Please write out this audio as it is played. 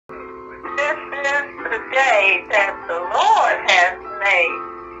the day that the Lord has made.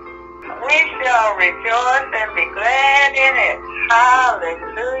 We shall rejoice and be glad in it.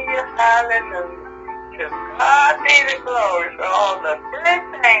 Hallelujah, hallelujah. To God be the glory for all the good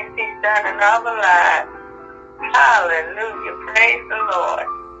things He's done in our lives. Hallelujah, praise the Lord.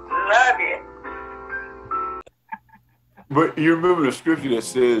 Love you. But you remember the scripture that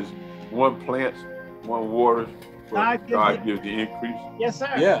says, one plants, one waters, but God gives the increase? Yes,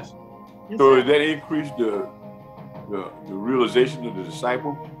 sir. Yes. So does that increase the realization of the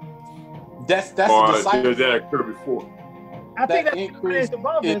disciple? That's or the disciple. Does that occur before? I think that increase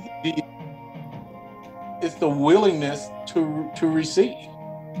above is it's the willingness to receive.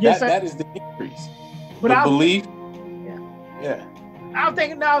 Yes, sir. That is the increase. But the belief. Yeah. I'm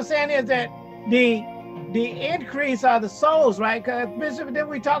thinking now I'm saying is that the increase are the souls, right? Because Bishop, then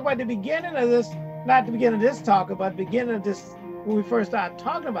we talk about the beginning of this, not the beginning of this talk, but the beginning of this, when we first started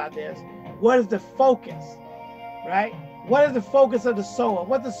talking about this, what is the focus, right? What is the focus of the sower?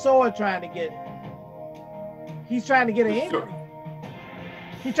 What the sower trying to get? He's trying to get an increase.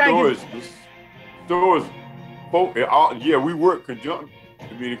 He's trying to get... Yeah, we work in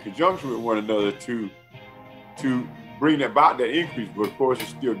conjunction with one another to bring about that increase. But of course, it's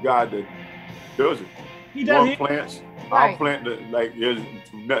still God that does it. He does. One plants. Right. I'll plant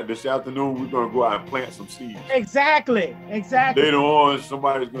this afternoon. We're gonna go out and plant some seeds. Exactly. Later on,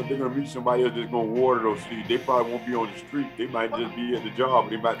 they're gonna meet somebody else that's gonna water those seeds. They probably won't be on the street. They might just be at the job.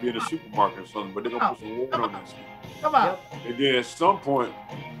 They might be in the supermarket or something. But they're gonna put some water on that seed. Come on. And then at some point,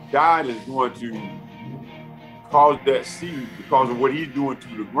 God is going to cause that seed because of what He's doing to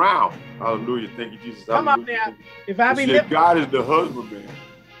the ground. Hallelujah! Thank you, Jesus. Come on, man. If I be God is the husbandman.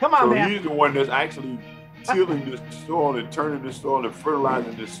 Come on, man. So He's the one that's actually tilling the soil and turning the soil and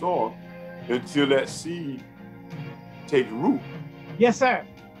fertilizing the soil until that seed takes root. Yes, sir.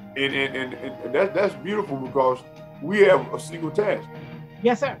 And that's beautiful because we have a single task.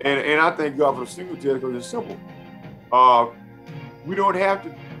 Yes, sir. And I thank God for the single task because it's simple. We don't have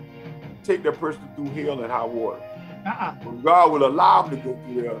to take that person through hell and high water. But God will allow them to go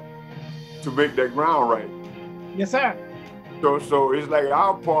through there to make that ground right. Yes, sir. So it's like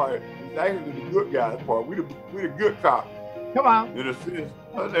our part. It's actually the good guy's part. We the good cop. Come on. In a sense,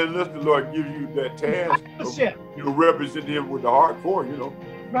 unless the Lord gives you that task, of, represent Him with the hardcore,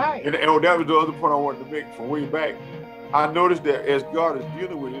 Right. And that was the other point I wanted to make from way back. I noticed that as God is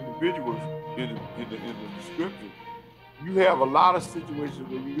dealing with individuals in the scripture, you have a lot of situations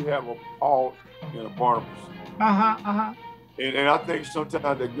where you have a Paul and a Barnabas. And I think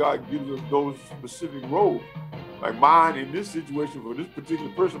sometimes that God gives us those specific roles. Like mine in this situation for this particular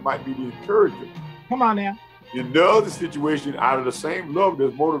person might be the encourager. Come on now. In the other situation, out of the same love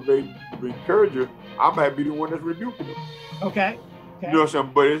that's motivating the encourager, I might be the one that's rebuking them. Okay. You know what I'm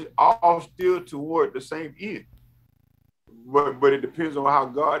saying? But it's all still toward the same end. But it depends on how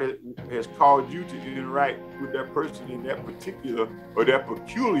God has called you to interact with that person in that particular or that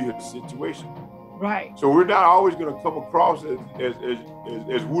peculiar situation. Right. So we're not always going to come across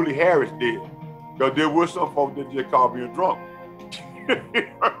as Willie Harris did. Because there were some folks that just called me a drunk.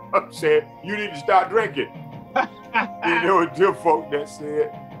 Said, you need to stop drinking. And there were different folks that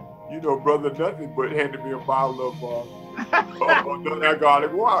said, brother, nothing but handed me a bottle of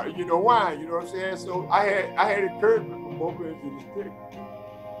alcoholic wine, wine, you know what I'm saying? So I had encouragement from both ends of the stick.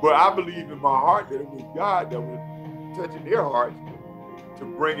 But I believe in my heart that it was God that was touching their hearts to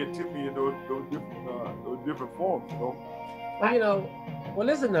bring it to me in those different forms, Well,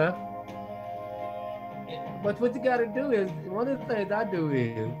 listen now. But what you got to do is, one of the things I do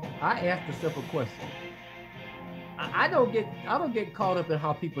is I ask a simple question. I don't get caught up in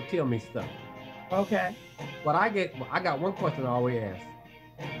how people tell me stuff. Okay. But I got one question I always ask.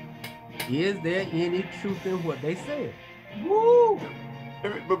 Is there any truth in what they said? Woo!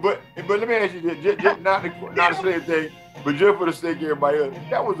 But let me ask you this, just not the same thing, but just for the sake of everybody else,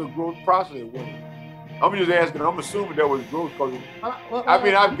 that was a growth process, wasn't it? I'm just asking, I'm assuming that was growth because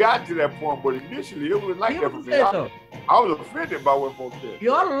I've gotten to that point, but initially it was like that for me. I was offended by what folks said.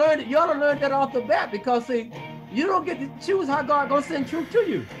 You ought to learn that off the bat because see, you don't get to choose how God gonna send truth to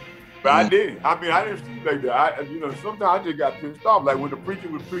you. But I didn't. I didn't see like that. Sometimes I just got pissed off. Like when the preacher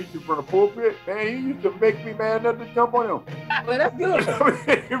was preaching from the pulpit, man, he used to make me mad enough to jump on him. Well, that's good.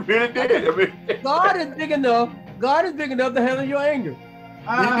 He really did. God is big enough to handle your anger.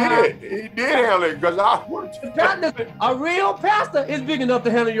 He did handle it because I wanted to. A real pastor is big enough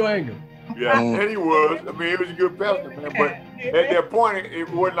to handle your anger. Yeah, and he was. He was a good pastor, man. But at that point, it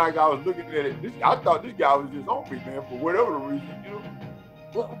wasn't like I was looking at it. I thought this guy was just on me, man, for whatever the reason,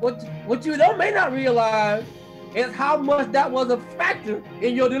 What you may not realize is how much that was a factor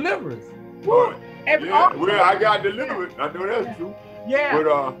in your deliverance. Yeah, well, I got delivered. I know that's true. Yeah.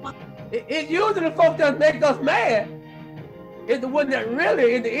 But It's usually the folks that make us mad is the one that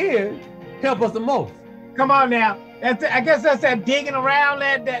really, in the end, help us the most. Come on now. I guess that's that digging around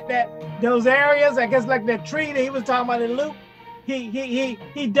those areas. I guess like that tree that he was talking about in Luke.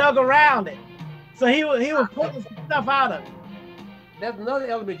 He dug around it. So he was pulling some stuff out of it. That's another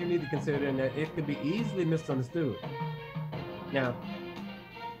element you need to consider in that it could be easily misunderstood. Now,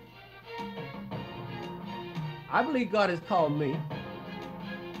 I believe God has called me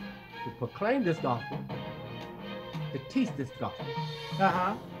to proclaim this gospel, to teach this gospel.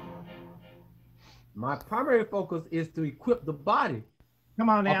 My primary focus is to equip the body. Come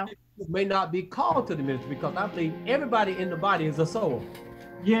on now. Who may not be called to the ministry, because I believe everybody in the body is a soul.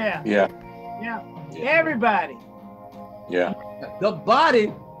 Yeah. Yeah. Yeah. Everybody. Yeah. The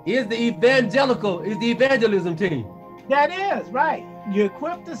body is the evangelism team. That is right. You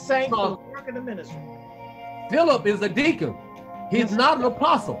equip the saints for the work of the ministry. Philip is a deacon. He's not an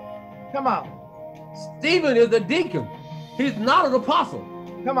apostle. Come on. Stephen is a deacon. He's not an apostle.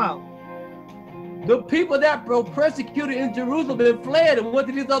 Come on. The people that were persecuted in Jerusalem and fled and went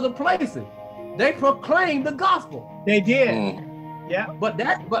to these other places, they proclaimed the gospel. They did. Yeah.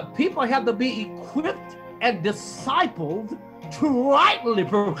 But people have to be equipped and discipled to rightly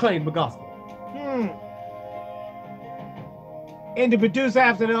proclaim the gospel. And to produce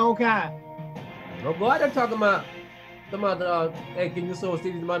after their own kind. No, boy, they're talking about hey, can you sow a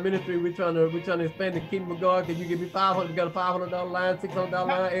seed in my ministry? We're trying to expand the kingdom of God. Can you give me 500? You got a $500 line, $600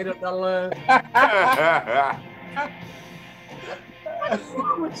 line, $800 line? What's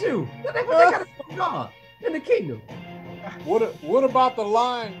wrong with you? They got to sow God in the kingdom. What about the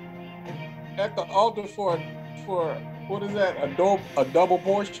line at the altar for what is that? A double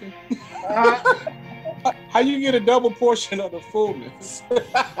portion? How you get a double portion of the fullness?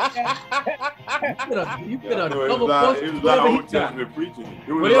 You get a it double was portion. a lot of Old Testament preaching.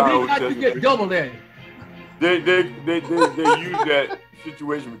 It was a Whatever lot of he Old got, you Testament get double that. They used that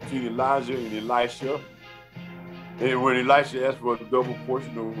situation between Elijah and Elisha. And when Elisha asked for a double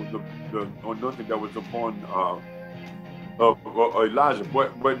portion of the anointing that was upon Elijah,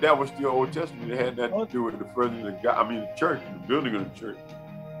 but that was still Old Testament. It had nothing to do with the furthering of God. I mean, the church, the building of the church.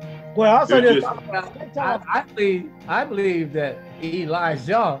 Well, also I believe that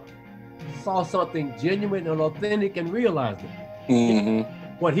Elijah saw something genuine and authentic and realized it.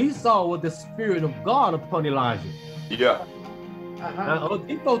 What he saw was the Spirit of God upon Elijah. Yeah. Now,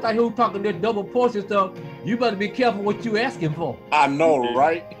 these folks out here who talking this double portion stuff, you better be careful what you asking for. I know,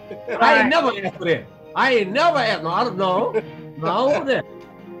 right? I ain't never asked for that. I ain't never asked. No, I don't know. No, I don't want that.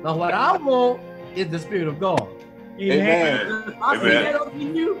 Now, what I want is the Spirit of God. Amen. I see that up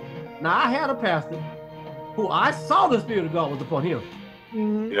in you. Now, I had a pastor who I saw the Spirit of God was upon him.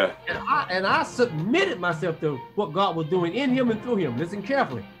 Yeah. And I submitted myself to what God was doing in him and through him. Listen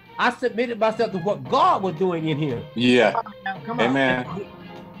carefully. I submitted myself to what God was doing in him. Yeah. Come on. Amen.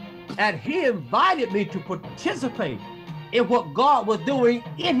 And he invited me to participate in what God was doing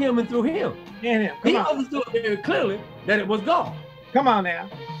in him and through him. He understood very clearly that it was God. Come on now.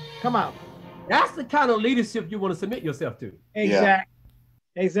 Come on. That's the kind of leadership you want to submit yourself to. Exactly. Yeah.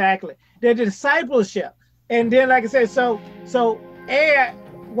 Exactly. The discipleship. And then, like I said, so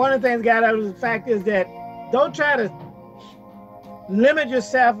one of the things got out of the fact is that don't try to limit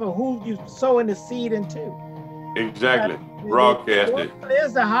yourself of who you sowing the seed into. Exactly. Broadcast it.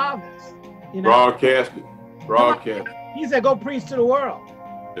 There's the harvest. You know? Broadcast it. He said, go preach to the world.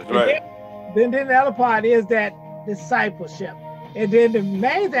 That's right. Then the other part is that discipleship. And then the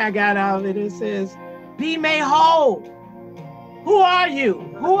main thing I got out of it says, be made whole. Who are you?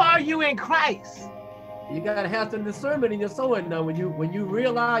 Who are you in Christ? You gotta have some discernment in your sowing now. When you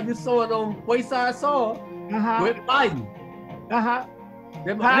realize you're sowing on wayside soil, quit fighting.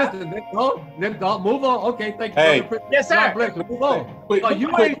 Listen, let go, move on. Okay, thank you. Hey. Yes, sir. Move on.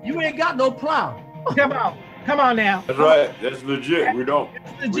 You ain't got no plow. Come on now. That's right. That's legit. We don't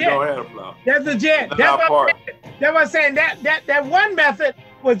have a plow. That's legit. That's what I'm saying. That one method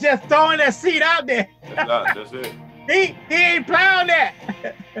was just throwing that seed out there. That's it. He ain't plowing that.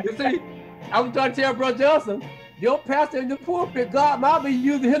 You see, I was trying to tell Brother Johnson, your pastor in the pulpit, God might be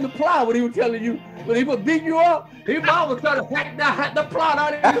using him to plow when he was telling you, when he was beating you up, he might was trying to hack the plow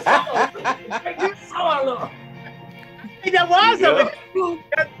out in the soil. Make this soil up. That was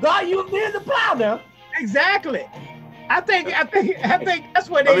God used me as the plow now. Exactly. I think that's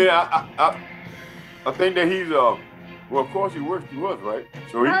what they. I think that he's well, of course he works through us, right?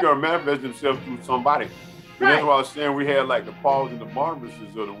 So he's gonna manifest himself through somebody. And that's why I was saying we had like the Pauls and the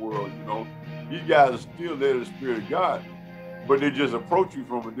Barnabases of the world, you know. These guys are still there to the Spirit of God. but they just approach you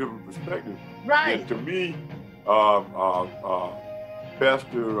from a different perspective. Right. And to me,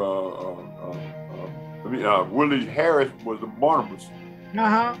 Pastor Willie Harris was the Barnabas.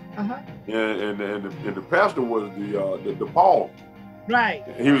 And the pastor was the Paul. Right.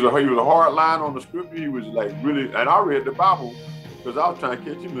 He was a hard line on the scripture. He was like really, and I read the Bible because I was trying to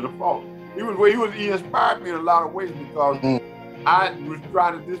catch him in the fault. He inspired me in a lot of ways because I was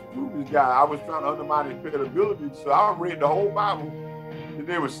trying to disprove this guy. I was trying to undermine his credibility. So I read the whole Bible. His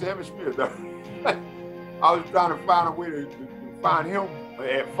name was Sammy Smith. I was trying to find a way to find him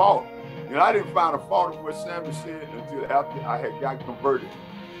at fault. And I didn't find a fault in what Sammy said until after I had got converted.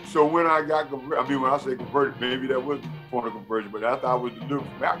 So when I got converted, when I say converted, maybe that was the point of conversion, but after I was delivered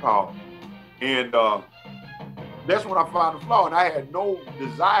from alcohol. And that's when I found the flaw. And I had no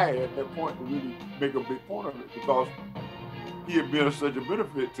desire at that point to really make a big point of it because he had been such a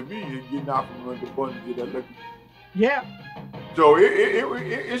benefit to me in getting out from the bondage of that liquor. Yeah. So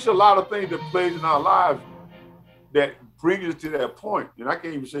it's a lot of things that plays in our lives that brings us to that point. And I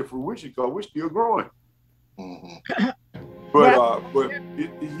can't even say fruition because we're still growing. But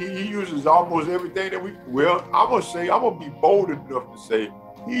he uses almost everything that I'm gonna be bold enough to say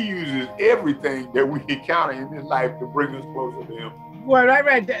he uses everything that we encounter in this life to bring us closer to him. Well,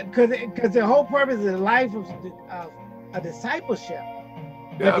 right, because the whole purpose of the life of a discipleship.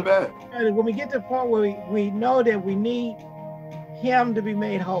 Yeah, man. When we get to the point where we know that we need him to be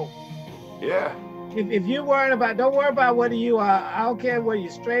made whole. Yeah. If you're worried about, don't worry about whether you are, I don't care whether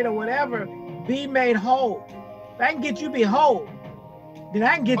you're straight or whatever, be made whole. If I can get you to be whole, then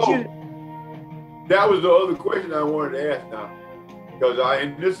I can get you. That was the other question I wanted to ask now. Because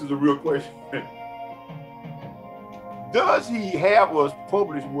and this is a real question. Does he have us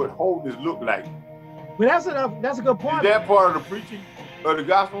publish what wholeness look like? Well, that's a good point. Is that part of the preaching of the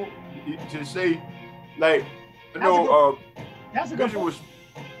gospel? To say, like, that's a good point.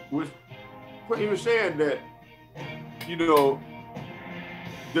 He was saying that,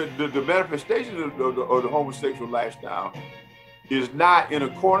 the manifestation of the homosexual lifestyle is not in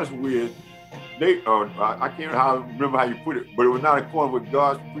accordance with I can't remember how you put it, but it was not in accordance with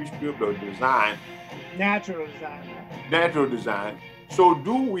God's prescript or design. Natural design. Natural design. So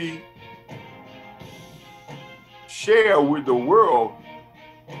do we share with the world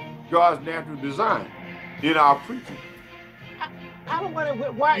God's natural design in our preaching? I don't want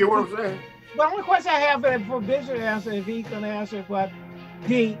to. Why? You know what I'm saying? The only question I have for Bishop to answer, if he's going to answer, but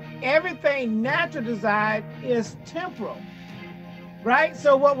everything natural design is temporal, right?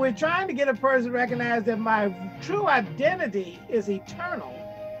 So what we're trying to get a person to recognize that my true identity is eternal,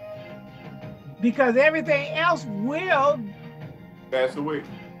 because everything else will pass away,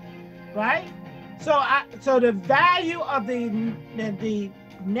 right? So the value of the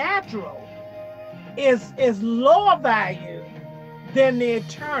natural is lower value than the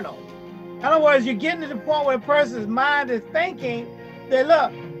eternal. In other words, you're getting to the point where a person's mind is thinking that,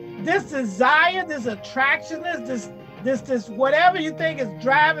 look, this desire, this attraction, this whatever you think is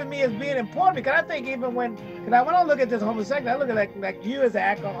driving me as being important. Because I think even when I look at this homosexual, I look at like you as an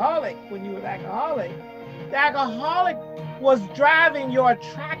alcoholic, when you were an alcoholic, the alcoholic was driving your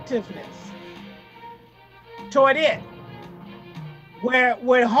attractiveness toward it.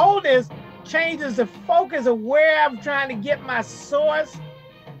 Where wholeness changes the focus of where I'm trying to get my source,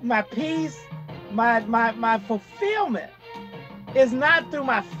 my peace, my fulfillment is not through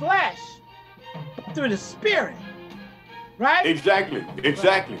my flesh, but through the spirit, right? Exactly.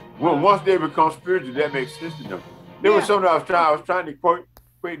 Well, once they become spiritual, that makes sense to them. There was something I was trying to quote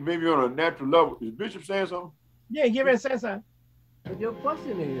maybe on a natural level. Is Bishop saying something? Yeah, give it a sense of. But your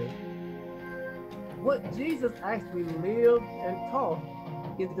question is, what Jesus actually lived and taught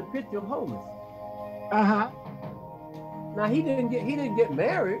is the picture of wholeness. Now he didn't get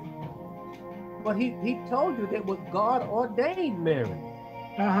married, but he told you that was God ordained marriage.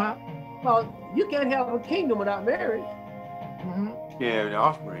 Well, you can't have a kingdom without marriage. Yeah, the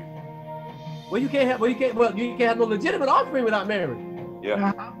offspring. You can't have no legitimate offspring without marriage.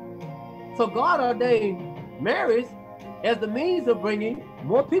 Yeah. So God ordained marriage as the means of bringing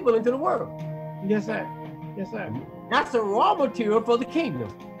more people into the world. Yes, sir. Yes, sir. That's the raw material for the kingdom.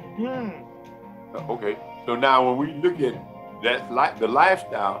 Okay. So now when we look at that, the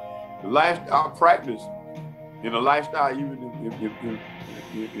lifestyle practice, in the lifestyle even if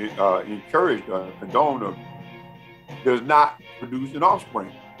encouraged or condoned does not produce an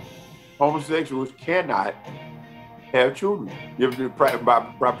offspring. Homosexuals cannot have children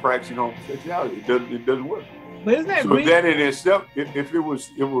by practicing homosexuality. It doesn't work. But isn't that so that in itself, if it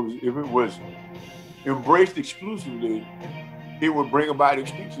was embraced exclusively, it would bring about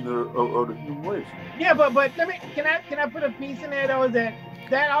extinction of the human race. Yeah, but let me can I put a piece in there though,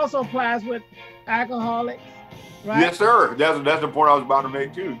 that also applies with alcoholics, right? Yes, sir. That's the point I was about to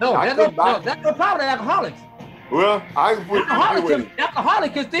make too. No, that's no problem with alcoholics. Well, I can put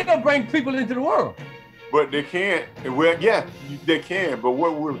alcoholics can still bring people into the world. But they can't. Well, yeah, they can. But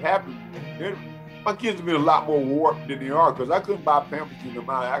what would happen? My kids have been a lot more warped than they are because I couldn't buy Pampers in the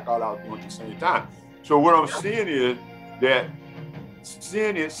amount of alcohol I was doing at the same time. So what I'm seeing is that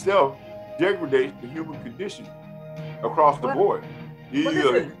sin itself degrades the human condition across the board.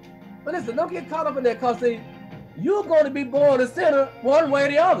 But listen, don't get caught up in that because you're going to be born a sinner one way or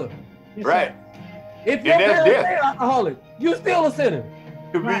the other. Right. If your parents are alcoholic, you're still a sinner.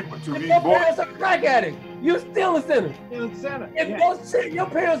 If your parents are crack addict, you're still a sinner. If your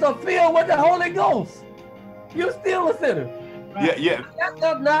parents are filled with the Holy Ghost, you're still a sinner. Right. Yeah. That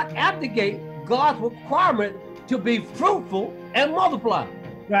does not abdicate God's requirement to be fruitful and multiply.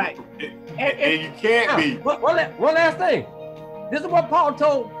 Right. And you can't be. One last thing. This is what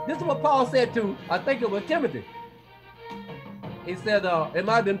Paul said to, I think it was Timothy. He said, it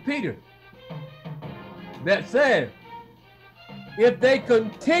might have been Peter, that said, if they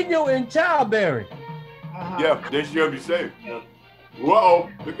continue in childbearing. Yeah, they shall be saved. Yeah. Whoa,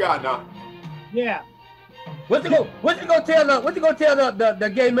 look out now. Yeah. What you gonna tell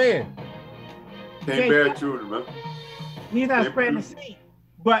the gay man? Can't bear children, man. He's not spreading the seed.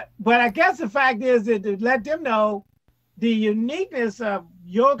 But I guess the fact is that to let them know the uniqueness of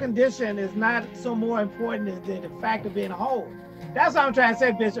your condition is not so more important than the fact of being whole. That's what I'm trying to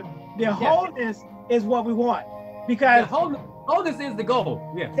say, Bishop. The wholeness is what we want. Because wholeness is the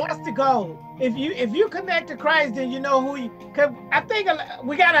goal. Yeah. That's the goal. If you connect to Christ, then you know who you, cause I think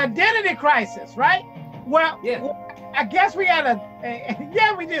we got an identity crisis, right? Well, I guess we got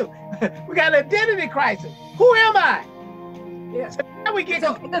we do. We got an identity crisis. Who am I? Yeah. So now we get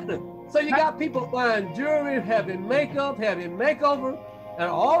so you got people buying jewelry, having makeup, having makeover, and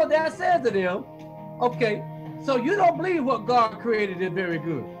all of that says to them, okay, so you don't believe what God created is very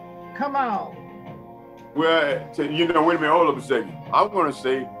good. Come on. Well, wait a minute, hold up a second. I'm going to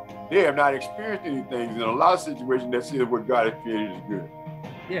say they have not experienced anything in a lot of situations that says what God has created is good.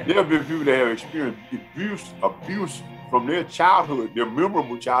 Yeah. There have been people that have experienced abuse from their childhood, their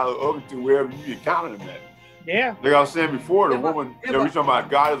memorable childhood, up to wherever you encounter them at. Yeah. Like I was saying before, the woman, we're talking about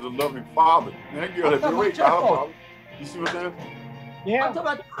God as a loving father. And that girl has been raped by her father. You see what I'm saying? Yeah. I'm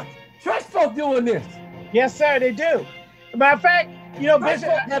talking about church folk doing this. Yes, sir, they do. Matter of fact, Bishop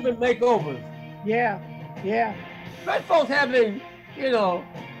having makeovers. Yeah. Church folks having,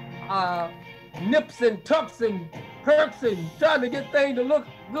 nips and tucks and perks and trying to get things to look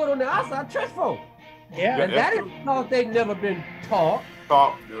good on the outside. Church folk. Yeah. And that is because they've never been taught.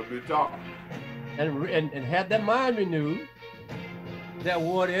 Never been taught. And had their mind renewed that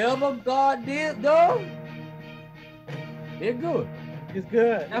whatever God does, it's good. It's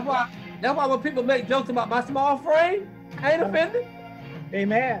good. That's why when people make jokes about my small frame, I ain't offended.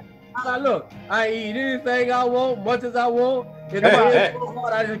 Amen. I eat anything I want, much as I want. If it's so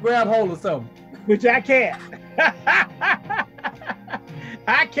hard, I just grab hold of something. Which I can't.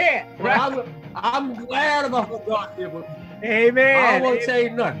 I can't. Right? I'm glad about what God did with me. Amen. I don't want to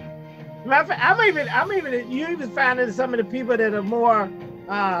change nothing. I'm even you even finding some of the people that are more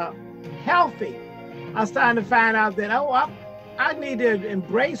healthy. I'm starting to find out that I need to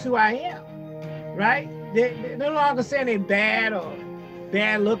embrace who I am, right? They're no longer saying they're bad or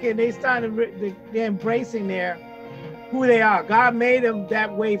bad looking. They're embracing who they are. God made them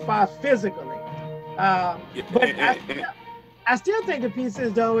that way for us physically. But I still think the piece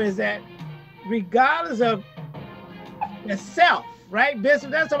is though is that regardless of the self, right,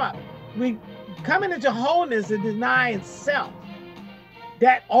 Bishop? That's about we coming into wholeness and denying self,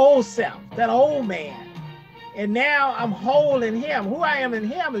 that old self, that old man. And now I'm whole in him. Who I am in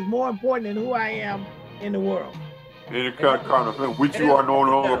him is more important than who I am in the world. In the carnal thing, which you are no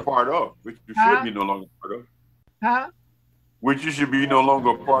longer part of, which you should be no longer part of. Which you should be no longer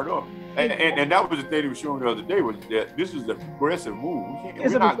a part of. And that was the thing he was showing the other day, was that this is a progressive move.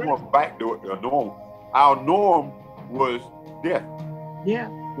 We're not going back to the norm. Our norm was death. Yeah.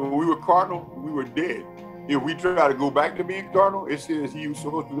 When we were carnal, we were dead. If we try to go back to being carnal, it says he who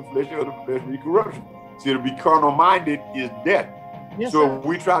sows to the flesh of the flesh be corruption. See, to be carnal-minded is death. Yes, so sir. if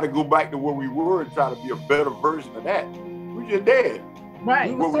we try to go back to where we were and try to be a better version of that, we're just dead.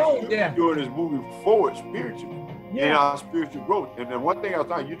 Right. What we should be doing is moving forward spiritually in our spiritual growth. And then one thing I was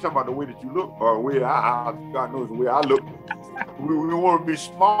talking, you talking about the way that you look, or the way God knows the way I look. We want to be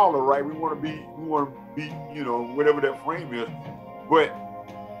smaller, right? We want to be, whatever that frame is. But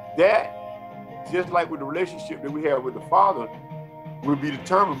that, just like with the relationship that we have with the Father, will be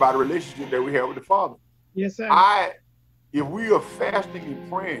determined by the relationship that we have with the Father. Yes, sir. If we are fasting and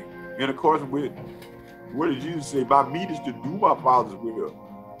praying in accordance with what did Jesus say? My meat is to do my Father's will.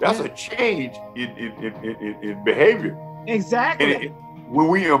 That's a change in behavior. Exactly. And when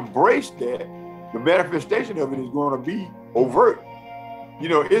we embrace that, the manifestation of it is going to be overt. You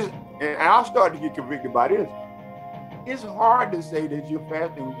know, and I'll start to get convicted by this. It's hard to say that you're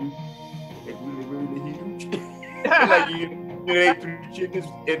fasting when you get really huge. Like you ate 3 chickens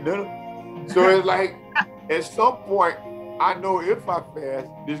and dinner. So it's like, at some point, I know if I fast,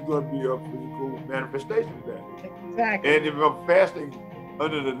 there's going to be a physical manifestation of that. Exactly. And if I'm fasting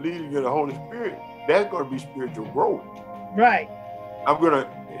under the leading of the Holy Spirit, that's going to be spiritual growth. Right.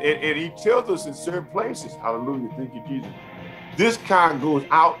 And he tells us in certain places, hallelujah, thank you, Jesus. This kind goes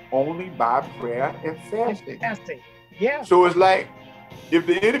out only by prayer and fasting. Yeah. So it's like, if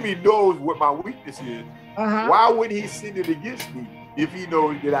the enemy knows what my weakness is, why would he send it against me if he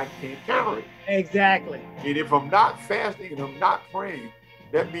knows that I can't counter it? Exactly. And if I'm not fasting and I'm not praying,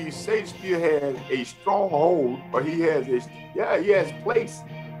 that means Satan still has a stronghold, or he has place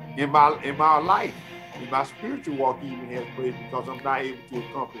in my life. In my spiritual walk, he even has place because I'm not able to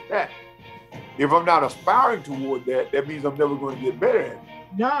accomplish that. If I'm not aspiring toward that, that means I'm never going to get better at it.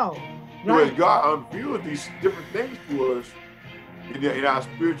 No. So as God unveils these different things to us in our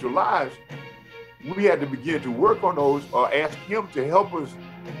spiritual lives, we have to begin to work on those or ask him to help us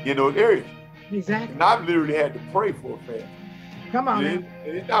in those areas. Exactly. And I've literally had to pray for a fast. Come on, man.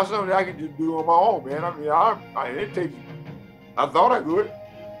 It's not something that I can just do on my own, man. I mean, I thought I could.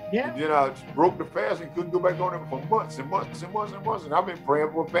 Yeah. And then I broke the fast and couldn't go back on it for months and months and months and months. And I've been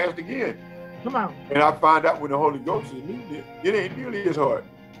praying for a fast again. Come on. And I find out when the Holy Ghost is leading it ain't nearly as hard.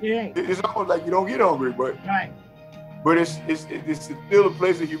 Yeah. It's almost like you don't get hungry, but it's still a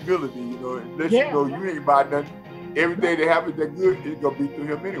place of humility, you know. Unless you know you ain't about nothing. Everything that happens that good is gonna be through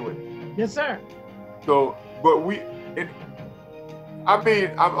him anyway. Yes, sir. So, but I'm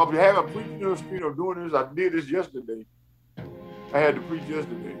preaching on the street. I'm doing this. I did this yesterday. I had to preach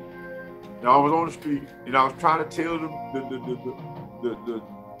yesterday. Now I was on the street and I was trying to tell them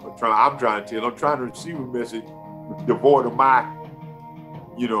I'm trying to receive a message devoid of my,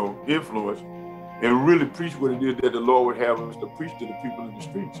 influence, and really preach what it is that the Lord would have us to preach to the people in the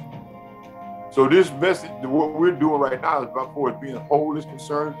streets. So this message, what we're doing right now is about for being whole is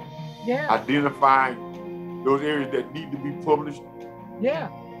concerned. Yeah. Identifying those areas that need to be published. Yeah.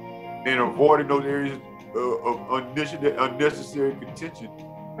 And avoiding those areas of unnecessary contention.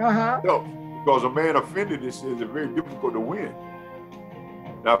 Helps, because a man offended, it says, it's very difficult to win.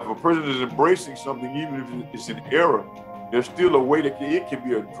 Now, if a person is embracing something, even if it's an error, there's still a way that it can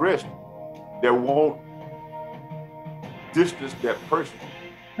be addressed that won't distance that person.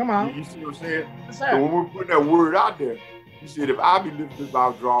 Come on. You see what I'm saying? Yes, so when we're putting that word out there, he said, if I be lifted,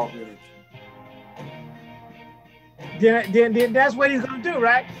 I'll draw men. Then that's what he's going to do,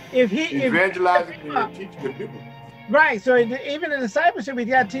 right? Evangelizing and teaching the people. Right. So even in discipleship, we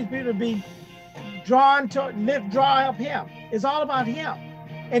got to teach people to be drawn to draw up him. It's all about him.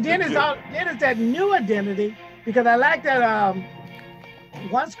 And then it's that new identity, because I like that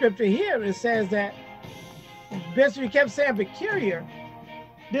one scripture here. It says that Bishop kept saying peculiar.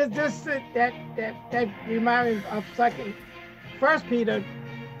 That reminds me of 1 Peter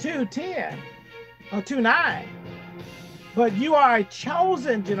 2:10 or 2:9. But you are a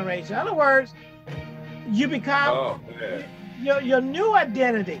chosen generation. In other words, you become your new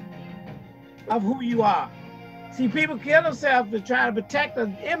identity of who you are. See, people kill themselves to try to protect the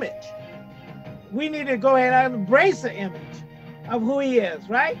image. We need to go ahead and embrace the image of who he is,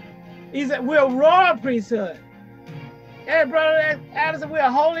 right? We're a royal priesthood. Hey, brother Addison, we're a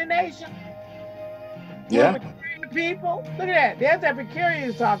holy nation. Yeah. We're peculiar people. Look at that. There's that peculiar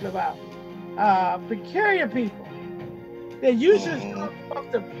he's talking about. Peculiar people. That you should show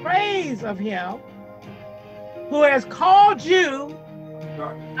the praise of him who has called you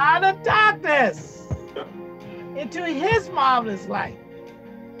out of darkness into his marvelous light.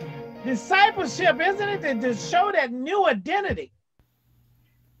 Discipleship, isn't it, to show that new identity?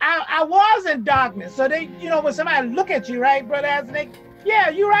 I was in darkness, so they, when somebody look at you, right, Brother Addison, yeah,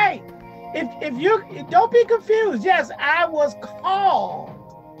 you're right. If you don't be confused, yes, I was called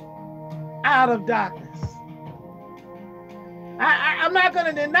out of darkness. I'm not going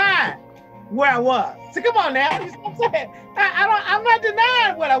to deny where I was. So come on now, you see what I'm saying? I'm not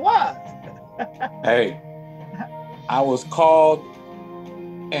denying what I was. Hey, I was called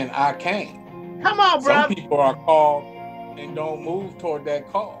and I came. Come on, bro. Some people are called and don't move toward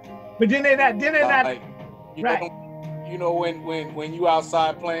that call. But then they're not. Like, right. When you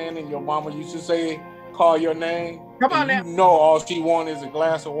outside playing and your mama used to say, call your name. Come on and now. you know all she wants is a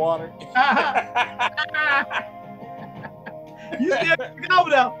glass of water. You still go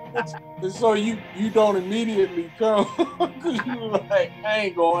though. And so you don't immediately come because you like, I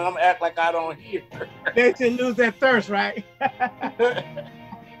ain't going. I'm act like I don't hear. They should lose their thirst, right?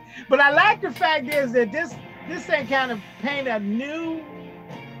 But I like the fact is that this thing kind of paint a new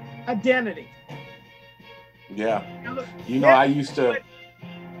identity. Yeah. You know, Yeah. I used to.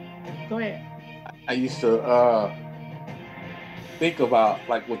 Go ahead. I used to think about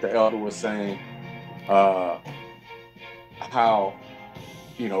like what the elder was saying, how,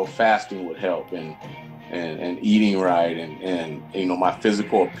 you know, fasting would help and eating right and you know, my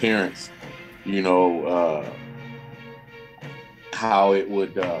physical appearance, you know, how it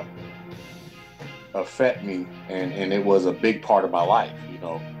would affect me, and it was a big part of my life, you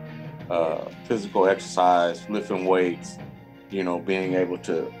know, physical exercise, lifting weights, you know, being able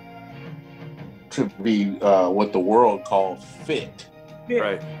to be what the world calls fit,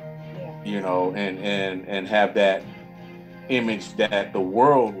 Right. you know, and have that image that the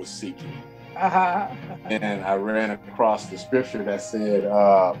world was seeking. And I ran across the scripture that said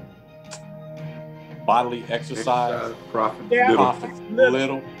bodily exercise profits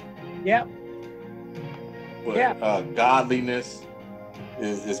little. Yep. But godliness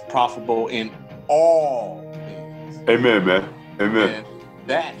is profitable in all things. Amen, man. Amen. And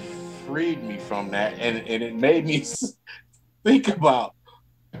that freed me from that, and it made me think about.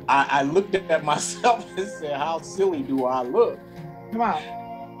 I looked at myself and said, "How silly do I look? Come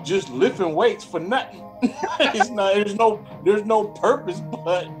on, just lifting weights for nothing. It's not. There's no purpose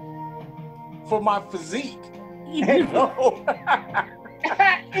but for my physique. You know,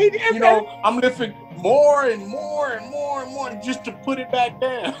 you know, I'm lifting more and more and more and more just to put it back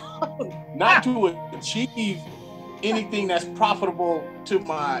down, not to achieve anything that's profitable to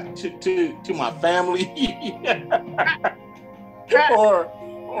my family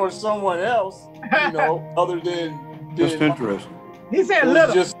or someone else, you know, other than just interesting. He said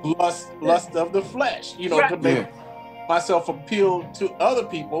little. Just lust of the flesh, you know, to make myself appeal to other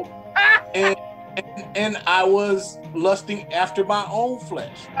people, and I was lusting after my own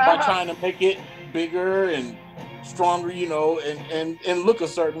flesh by trying to make it bigger and stronger, you know, and look a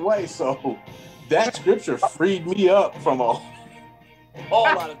certain way. So that scripture freed me up from a whole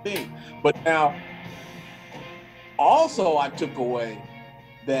lot of things. But now, also I took away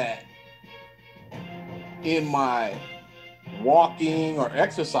that in my walking or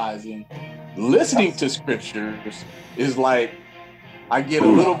exercising, listening to scriptures is like I get a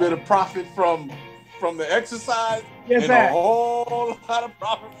little bit of profit from the exercise and a whole lot of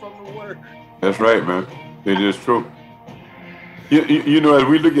profit from the word. That's right, man. It is true. You know, as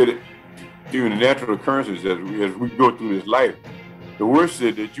we look at it, even the natural occurrences as we go through this life, the word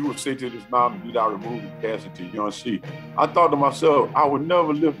said that you would say to this mountain, be thou removed and cast into yon sea. I thought to myself, I would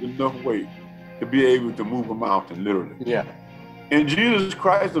never lift enough weight to be able to move a mountain, literally. Yeah. And Jesus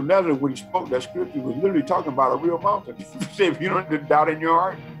Christ of Nazareth, when he spoke that scripture, was literally talking about a real mountain. He said, if you don't have doubt in your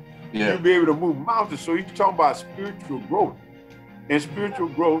heart, you'll be able to move mountains. So he's talking about spiritual growth. And spiritual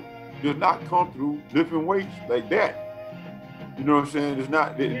growth does not come through lifting weights like that. You know what I'm saying? It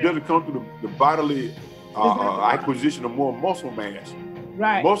doesn't come through the bodily acquisition of more muscle mass.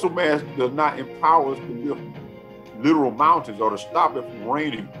 Right. Muscle mass does not empower us to lift literal mountains or to stop it from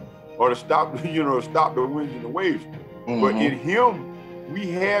raining or to stop the winds and the waves. Mm-hmm. But in him,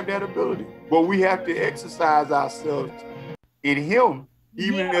 we have that ability. But we have to exercise ourselves in him,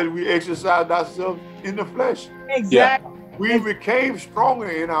 even as we exercise ourselves in the flesh. Exactly. Yeah. We became stronger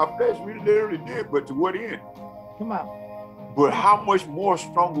in our flesh. We literally did, but to what end? Come on. But how much more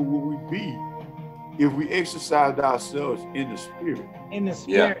stronger will we be if we exercised ourselves in the spirit? In the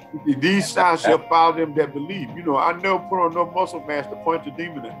spirit. Yeah. These signs shall follow them that believe. You know, I never put on enough muscle mass to punch a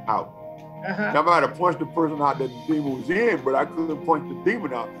demon out. I might have punched the person out that the demon was in, but I couldn't punch the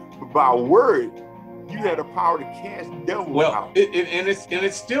demon out. But by word, you had the power to cast devils out. And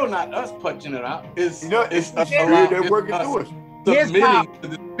it's still not us punching it out. It's the spirit that's working through us. Submitting to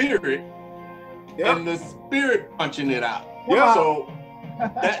the spirit and the spirit punching it out. Yeah. So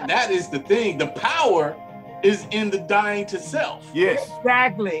that is the thing. The power is in the dying to self. Yes.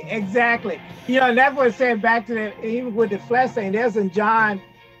 Exactly. You know, that's what it said back to the, even with the flesh thing, there's in John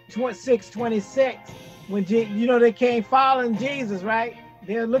 6:26, when they came following Jesus, right?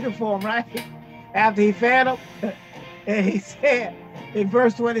 They were looking for him, right? After he fed them. And he said in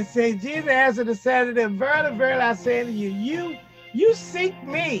verse 26, Jesus answered and said to them, verily, verily, I say to you, you seek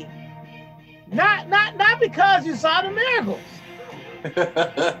me, not because you saw the miracles. You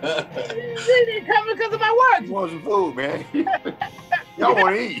didn't come because of my words. You want some food, man. Y'all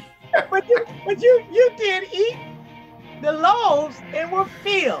want to eat. but you did eat the loaves and were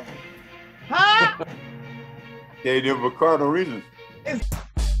filled. Huh? Gave them for carnal reasons. It's